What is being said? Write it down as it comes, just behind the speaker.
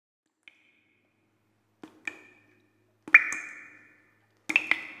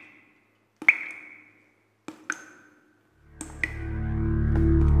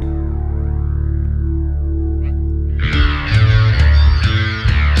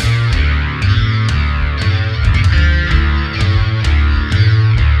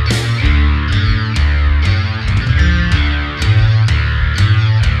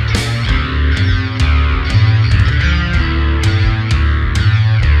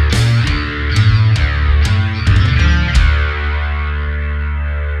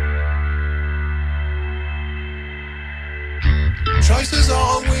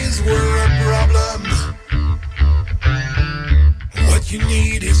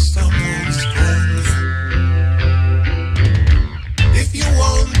someone strong. If you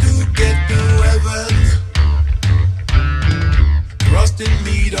want to get to heaven, trust in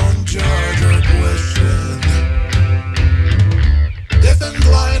me, don't judge or question. Deaf and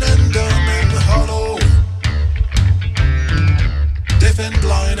blind and dumb and hollow, deaf and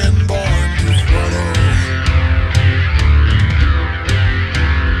blind and born to follow.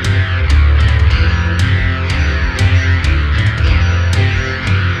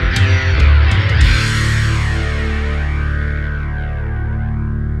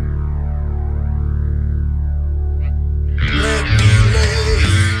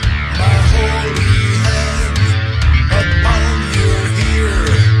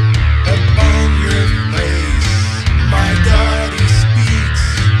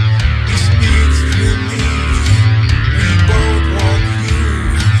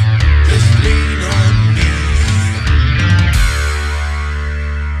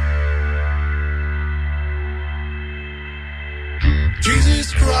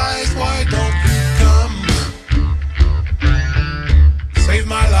 Jesus Christ, why don't you come? Save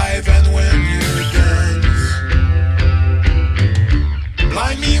my life, and when you're done,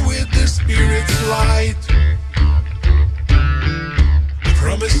 blind me with the Spirit's light. I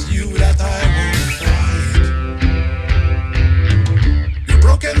promise you that I won't fight. You're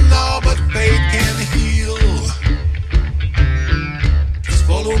broken now, but faith can heal. Just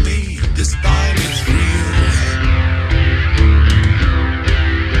follow me, this time it's real.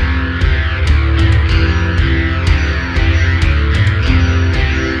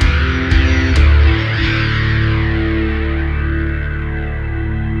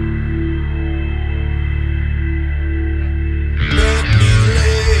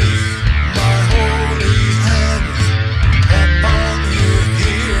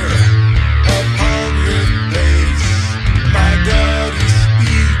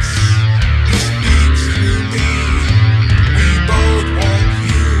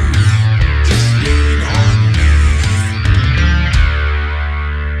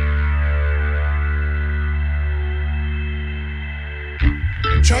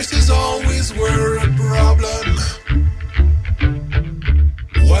 Choices always were a problem.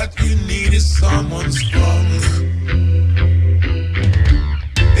 What you need is someone strong.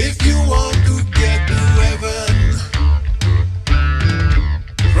 If you want to get to heaven,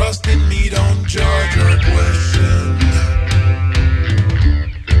 trust in me, don't judge or question.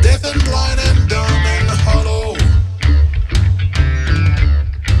 Deaf and blind and dumb and hollow,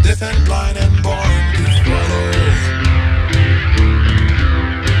 deaf and blind and born to follow.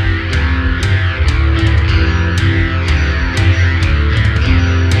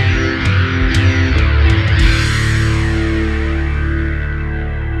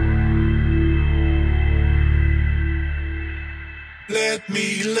 Let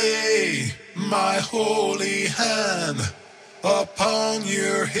me lay my holy hand upon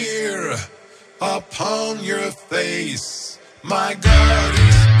your hair, upon your face. My God